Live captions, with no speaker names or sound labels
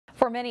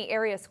many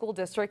area school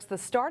districts, the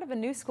start of a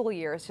new school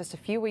year is just a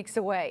few weeks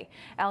away.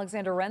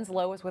 Alexander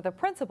Renslow is with a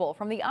principal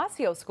from the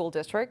Osseo School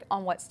District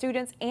on what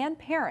students and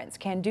parents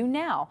can do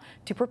now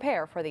to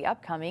prepare for the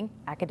upcoming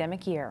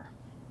academic year.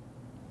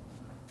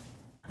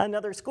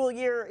 Another school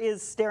year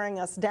is staring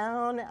us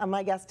down.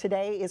 My guest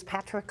today is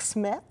Patrick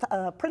Smith,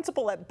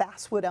 principal at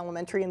Basswood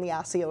Elementary in the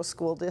Osseo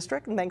School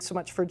District. And thanks so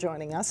much for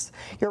joining us.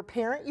 You're a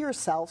parent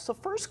yourself, so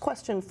first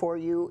question for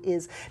you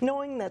is,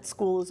 knowing that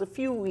school is a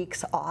few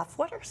weeks off,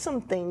 what are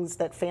some things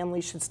that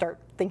families should start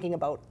thinking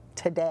about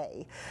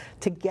today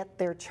to get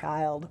their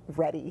child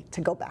ready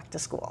to go back to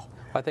school?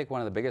 I think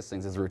one of the biggest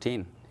things is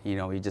routine. You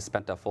know, we just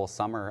spent a full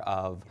summer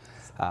of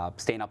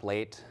staying up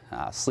late,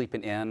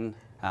 sleeping in,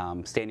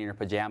 staying in your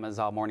pajamas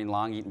all morning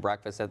long, eating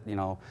breakfast at,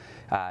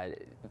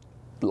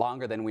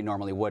 longer than we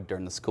normally would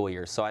during the school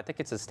year. So I think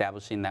it's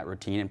establishing that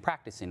routine and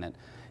practicing it,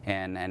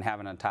 and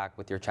having a talk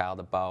with your child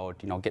about,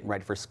 getting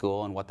ready for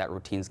school and what that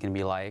routine is going to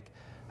be like.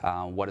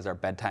 What is our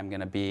bedtime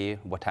going to be?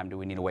 What time do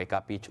we need to wake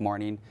up each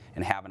morning,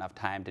 and have enough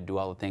time to do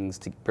all the things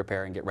to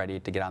prepare and get ready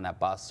to get on that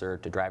bus or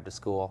to drive to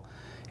school.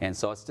 And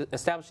so it's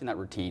establishing that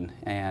routine,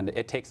 and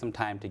it takes some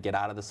time to get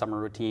out of the summer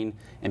routine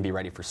and be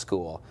ready for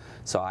school.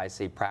 So I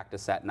say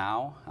practice that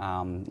now,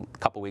 a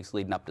couple weeks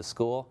leading up to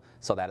school,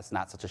 so that it's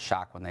not such a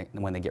shock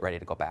when they get ready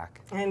to go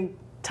back. And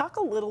talk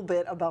a little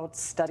bit about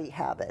study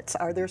habits.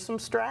 Are there some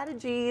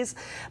strategies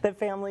that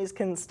families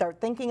can start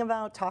thinking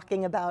about,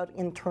 talking about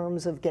in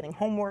terms of getting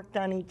homework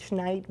done each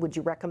night? Would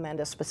you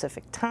recommend a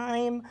specific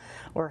time,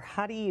 or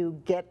how do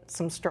you get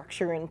some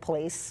structure in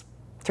place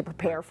to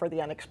prepare for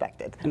the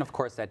unexpected? And of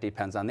course that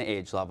depends on the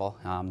age level.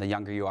 The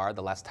younger you are,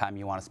 the less time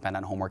you want to spend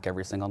on homework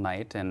every single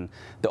night, and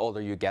the older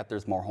you get,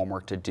 there's more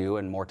homework to do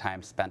and more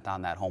time spent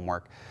on that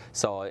homework.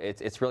 So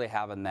it's really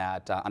having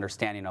that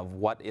understanding of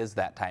what is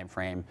that time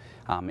frame.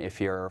 If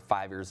you're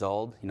 5 years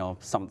old,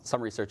 some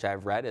research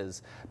I've read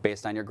is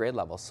based on your grade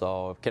level.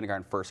 So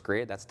kindergarten, first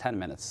grade, that's 10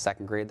 minutes.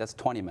 Second grade, that's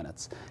 20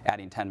 minutes,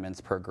 adding 10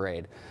 minutes per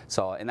grade.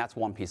 So, and that's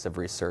one piece of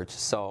research.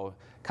 So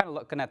kind of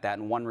looking at that,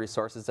 and one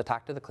resource is to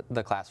talk to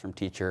the classroom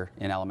teacher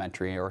in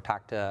elementary, or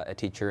talk to a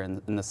teacher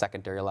in the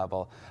secondary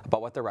level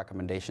about what their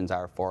recommendations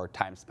are for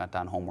time spent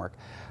on homework.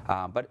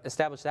 But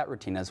establish that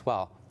routine as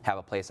well. Have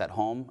a place at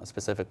home, a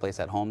specific place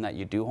at home that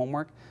you do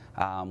homework.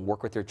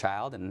 Work with your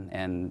child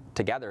and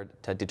together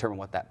to determine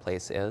what that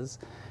place is.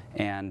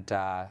 And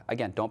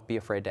again, don't be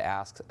afraid to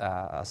ask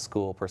a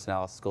school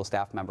personnel, a school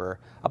staff member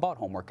about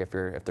homework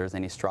if there's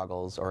any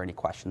struggles or any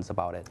questions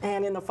about it.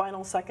 And in the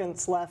final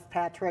seconds left,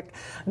 Patrick,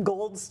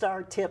 gold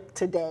star tip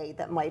today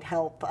that might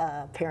help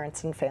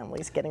parents and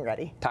families getting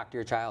ready. Talk to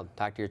your child.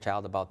 Talk to your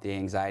child about the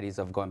anxieties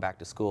of going back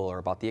to school, or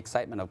about the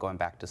excitement of going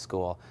back to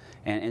school,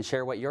 and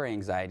share what your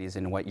anxieties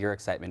and what your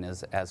excitement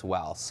is as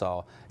well.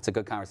 So it's a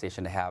good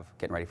conversation to have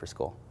getting ready for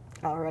school.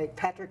 All right,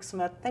 Patrick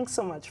Smith, thanks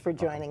so much for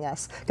joining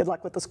us. Good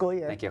luck with the school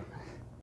year. Thank you.